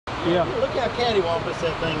Yeah. Look how cattywampus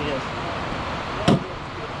that thing is.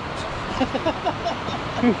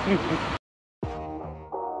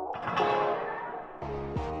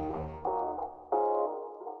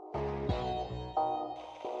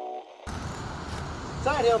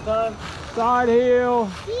 Side hill time. Side hill.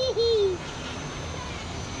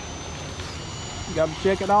 Gotta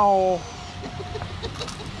check it all.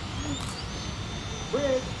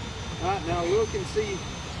 Bridge. Alright, now look and see.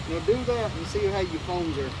 Now do that and see how your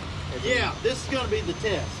foams are. Yeah, this is gonna be the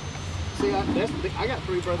test. See, I got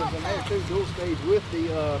three brothers in there too, dual stage with the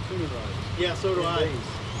tuning rods. Yeah, so do I.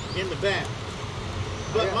 In the back.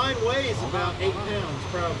 But mine weighs about 8 pounds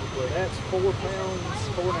probably. That's 4 pounds,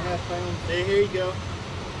 4.5 pounds. Hey, here you go.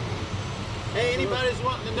 Hey, anybody's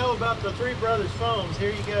wanting to know about the Three Brothers foams,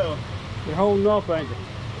 here you go. They're holding up, ain't they?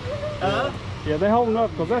 Huh? Yeah, they're holding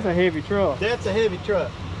up because that's a heavy truck. That's a heavy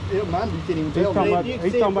truck. Mine, you can't even He's tell. talking about, You can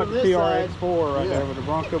he's see talking it about from the this Trx4 right there with the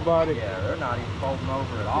Bronco body. Yeah, they're not even folding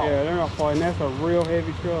over at all. Yeah, they're not falling. That's a real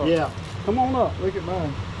heavy truck. Yeah. Come on up. Look at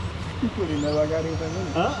mine. You wouldn't know I got anything in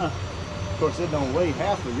it. Of course, it don't weigh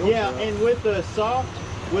half of yours. Yeah, and with the soft,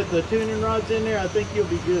 with the tuning rods in there, I think you'll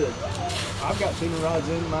be good. I've got tuning rods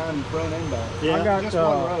in mine, front and back. Yeah. I got just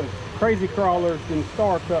one road. crazy crawlers and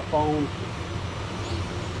star cut foams.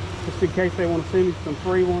 Just in case they want to send me some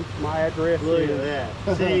free ones, my address Look is at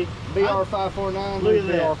that. See, BR549. look at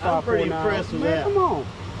that. I'm BR549. pretty impressed with Man, that. come on.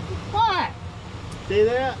 What? See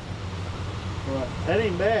that? Right. That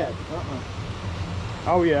ain't bad.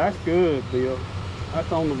 Oh yeah, that's good, Bill.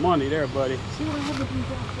 That's on the money there, buddy. See what I have with you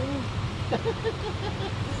guys.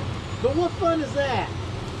 But what fun is that?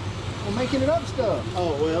 Well, making it up stuff.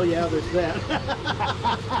 Oh, well, yeah, there's that.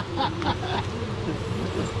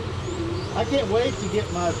 I can't wait to get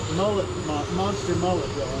my mullet, my monster mullet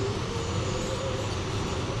going.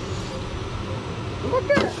 Look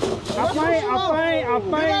at it. I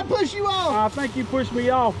Did I push you off? I think you pushed me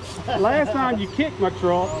off. Last time you kicked my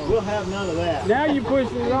truck. We'll have none of that. Now you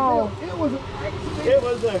pushing it off. It was an accident. It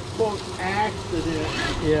was a, quote, accident.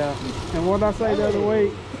 Yeah. And what did I say the other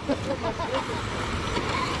week?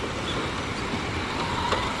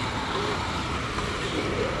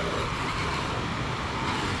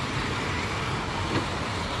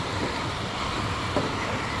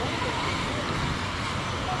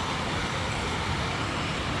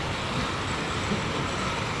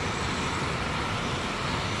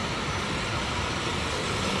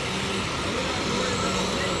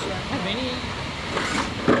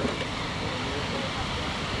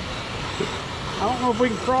 I don't know if we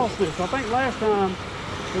can cross this. I think last time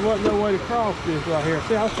there wasn't no way to cross this right here.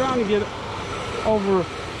 See, I was trying to get it over.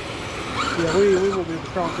 Yeah, we won't be able to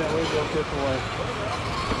cross that way. We'll go this way.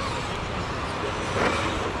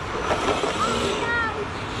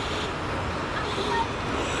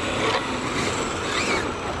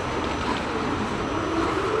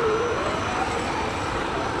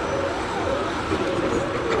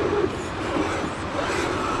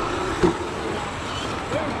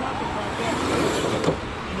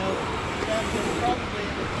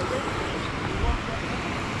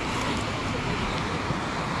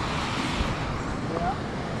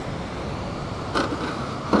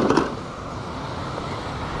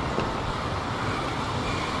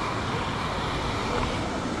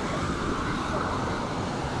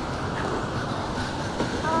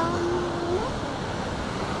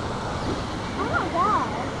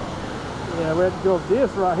 Yeah, we have to go with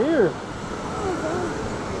this right here.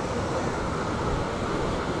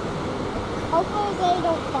 Hopefully they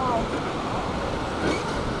don't fall.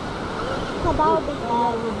 The ball will be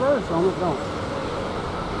got a reverse on it, don't it?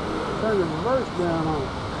 Turn the reverse down on it.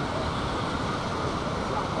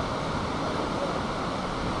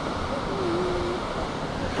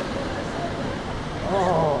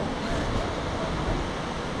 Oh.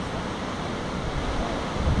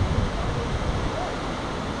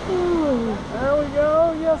 There we go,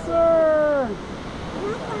 yes sir.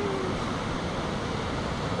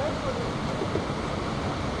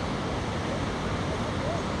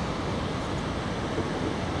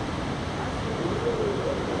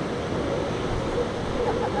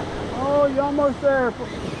 Oh, you're almost there,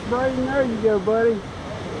 Braden. There you go, buddy.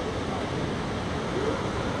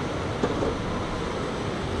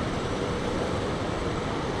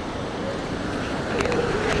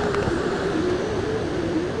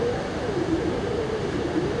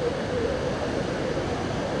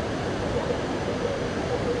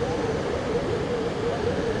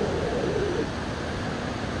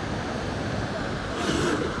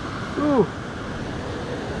 Ooh.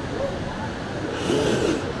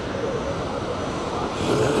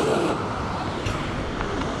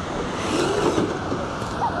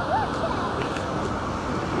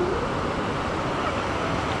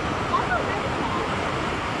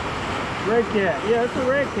 Redcat. Yeah, it's a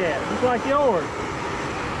Redcat. Just like yours.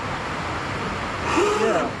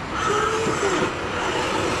 Yeah.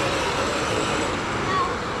 Now,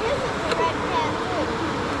 this is a red cat too.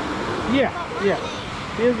 Yeah, yeah.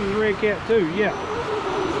 His is a Redcat too, yeah.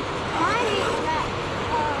 Mine is red.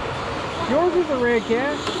 Yours is a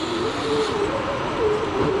Redcat.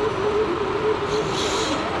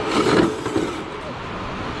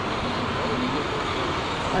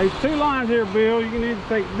 There's two lines here, Bill. You can either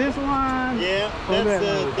take this line. Yeah, or that's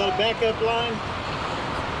that the backup line.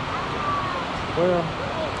 Well,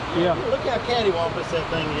 yeah. Look how cattywampus that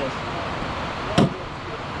thing is.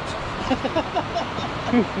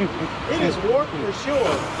 It is warped for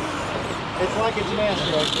sure. It's like it's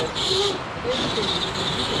masturbated.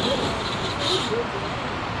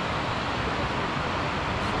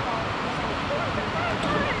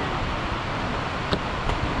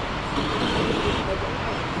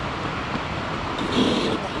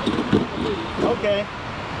 Okay,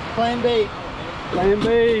 plan B. Plan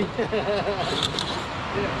B.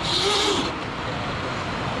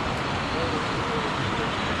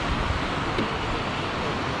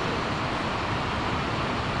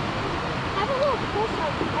 Have a little push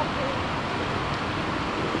up here.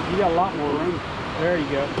 You got a lot more room. There you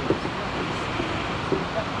go.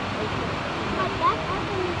 Like back up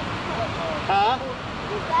Huh?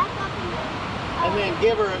 and back up And then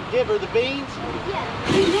give her the beans. yeah.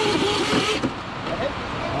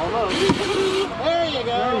 Almost. There you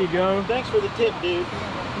go. There you go. Thanks for the tip, dude.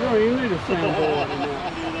 You don't even need a soundboard in I there.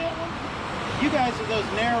 can do that one. You guys with those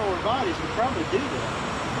narrower bodies would probably do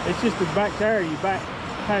that. It's just the back tire. You back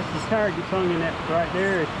past the tire gets hung in that right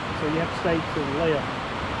there, so you have to stay to the left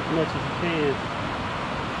as much as you can.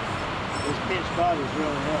 Those pinch bodies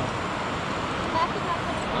really help. Back it up.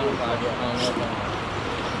 I'm glad you're hung up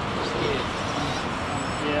on skid.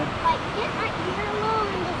 Yeah. Like get right here along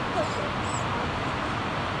and just push it.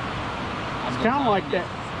 It's kind of like that.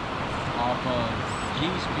 Off of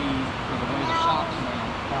G-speed for the way the shocks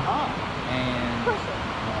mount. And Push it.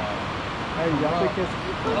 Hey, I think that's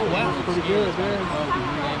pretty good there.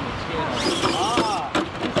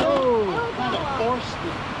 Oh, Kind of force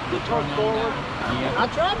the torque forward. Yeah, I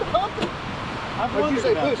tried to pump it. I've What'd you wondered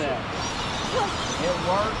say, about push it? that. it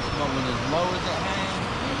works, but when as low as it hangs,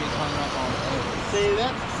 it gets hung up on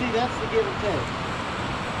everything. See, that's the give and take.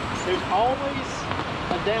 There's always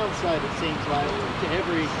a downside, it seems like, to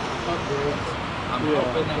every upgrade. I'm Yeah.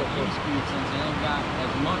 hoping that E-speed, since it ain't got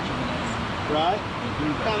as much of an engine, Right? will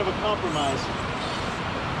do that. Kind of a compromise.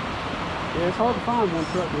 yeah, it's hard to find one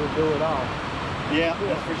truck that will do it all. Yeah,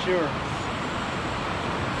 that's for sure.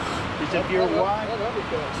 Because if you're wide, That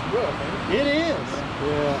undercut's rough, ain't it is.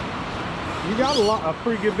 Yeah, you got a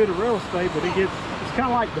pretty good bit of real estate, but it's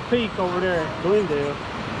kind of like the peak over there at Glendale.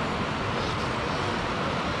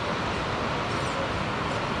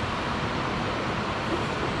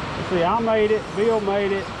 Let's see, I made it. Bill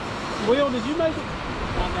made it. Will, did you make it?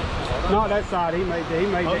 Not that side. He made that. He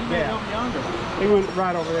made Oh, that you made it gap. over yonder. He went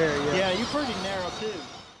right over there. Yeah. Yeah, you're pretty narrow too.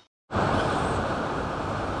 I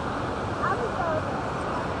was going.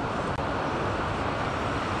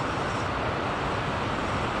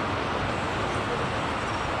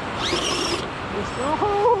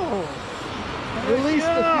 Oh, Release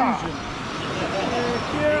the fusion.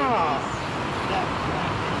 yeah.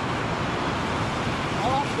 I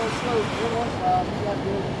like to go slow every once in a while. You got to do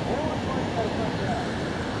it. Every once in a while, you got to punch it out.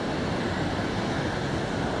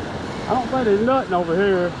 I don't think there's nothing over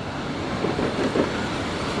here.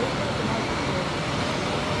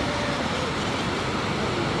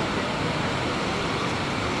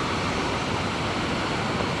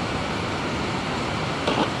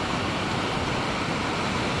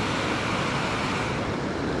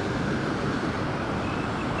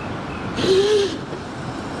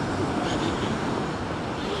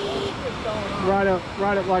 Right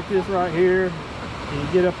up like this right here. And you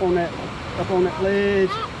get up on that ledge.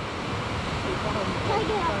 Can I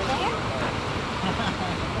get up there?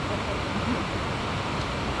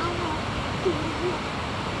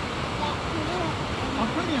 I'm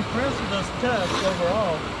pretty impressed with those tubs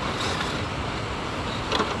overall.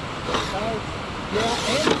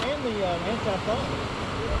 Yeah, and the anti-funk.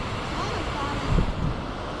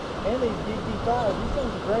 And these GT5s, these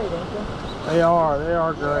things are great, ain't they? They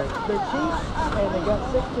are great. They're cheap, and they got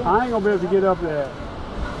 16. I ain't gonna be able to get up there.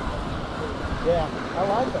 Yeah, I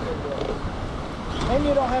like them. And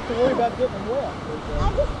you don't have to worry about getting them wet. I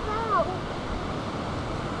just fell.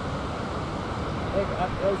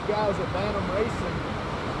 Those guys at Bantam Racing,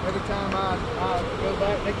 every time I go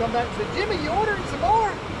back, they come back and say, Jimmy, you ordering some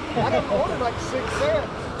more? I done ordered like 6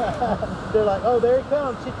 sets. They're like, oh, there it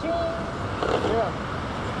comes, cha-ching. Yeah.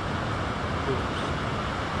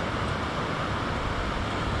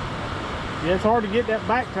 Yeah, it's hard to get that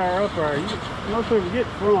back tire up there. Most people get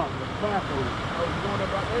the front, but the back one. Oh, you going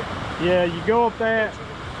up right there? Yeah, you go up that,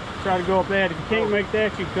 try to go up that. If you can't make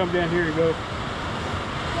that, you can come down here and go. Yeah,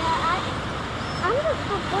 I'm just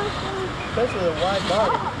the first one. Especially the wide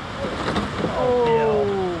body.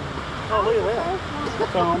 Oh, Oh, look at that.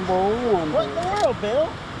 tumble one. What in the world, Bill?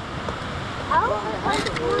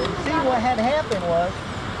 See, what had happened was,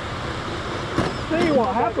 See what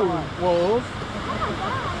happened was,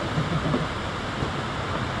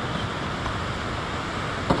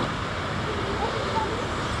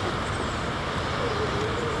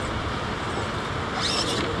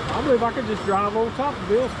 I believe I could just drive over top of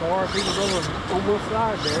Bill's car if he was over on one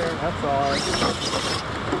side there. That's all right.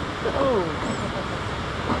 Oh.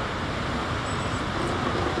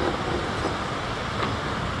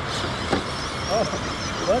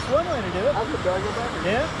 oh, that's one way to do it. I could drag it back.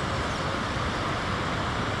 Yeah.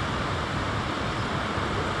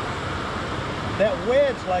 That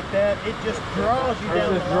wedge like that, it just draws you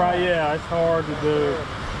down the It's dry, line. yeah, it's hard to do.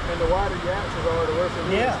 And the wider the axles are, the worse it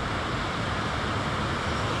is. Yeah.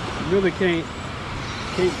 You really can't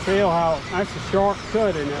tell how that's a sharp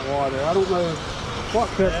cut in that water. I don't know what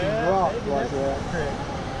cuts Yeah, the rock maybe like that's that. the trick.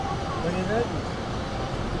 Look at that.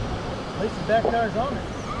 At least the back tire's on it.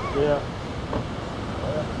 Yeah.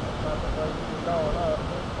 Well, that's not the way you were going up.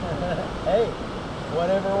 Hey,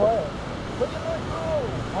 whatever way. Look at that. Oh,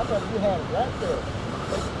 I thought you had it right there.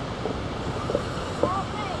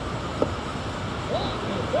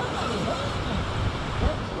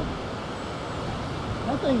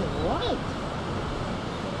 That thing is light.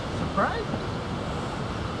 Surprising.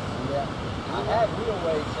 Yeah. I had wheel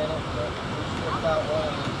weights in it, but we stripped out one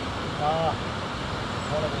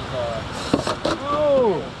of his, Oh,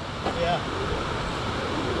 yeah.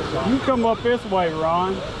 you come up this way,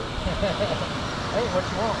 Ron. Hey, what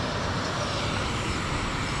you want?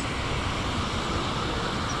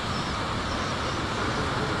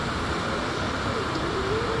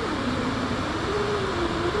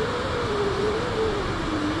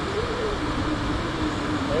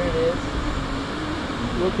 There it is.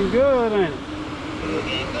 Looking good, ain't it?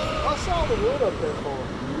 I saw the wood up there for him.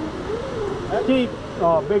 Keep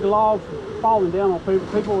big logs from falling down on people.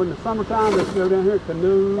 People in the summertime that go down here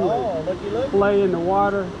canoe Oh, and looky. play in the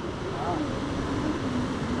water.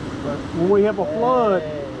 But when we have a flood,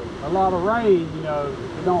 Hey. a lot of rain, you know,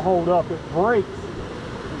 it don't hold up. It breaks.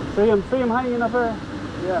 See them hanging up there?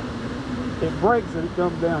 Yeah. It breaks and it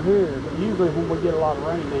comes down here. But usually when we get a lot of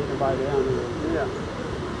rain, there ain't nobody down here. Yeah.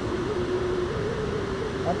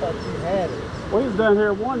 I thought you had it. We was down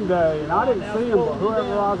here one day and I didn't now see it's him, but pulling you whoever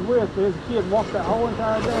down. I was with, there's a kid walked that whole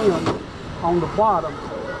entire dam on the bottom.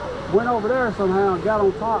 Went over there somehow and got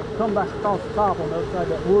on top, come back across the top on the other side of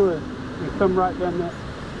that wood and come right down that.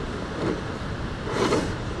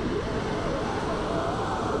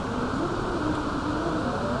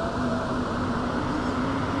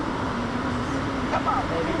 Come on,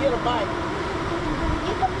 baby, get a bite.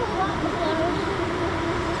 You can pull up the clothes.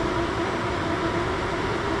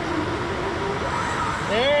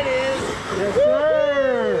 There it is. Yes,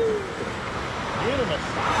 sir. Beautiful.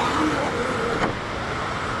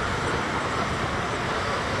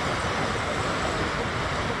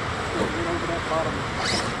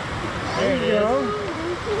 There it There you is. go.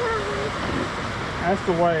 That's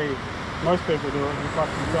the way most people do it. It's like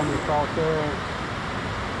you coming across there.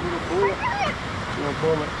 Little bullet. Little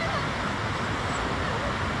bullet.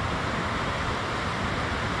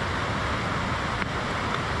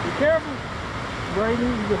 Be careful,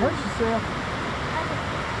 Brayden. You can hurt yourself.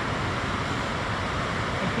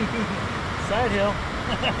 Side hill.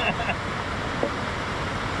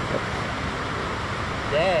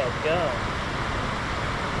 Dad, go.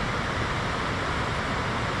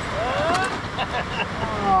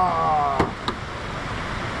 Ah.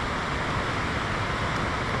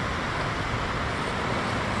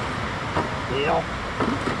 Deal.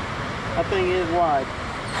 That thing is wide.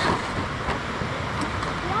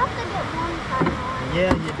 You have to get one tire on.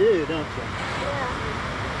 Yeah, you do, don't you?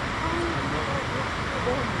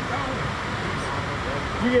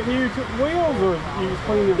 You get new wheels or you just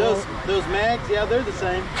clean them up? Those mags, yeah, they're the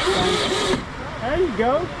same. There you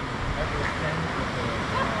go.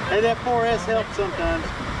 Hey, that 4S helps sometimes.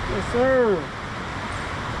 Yes, sir.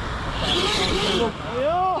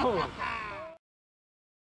 Yo.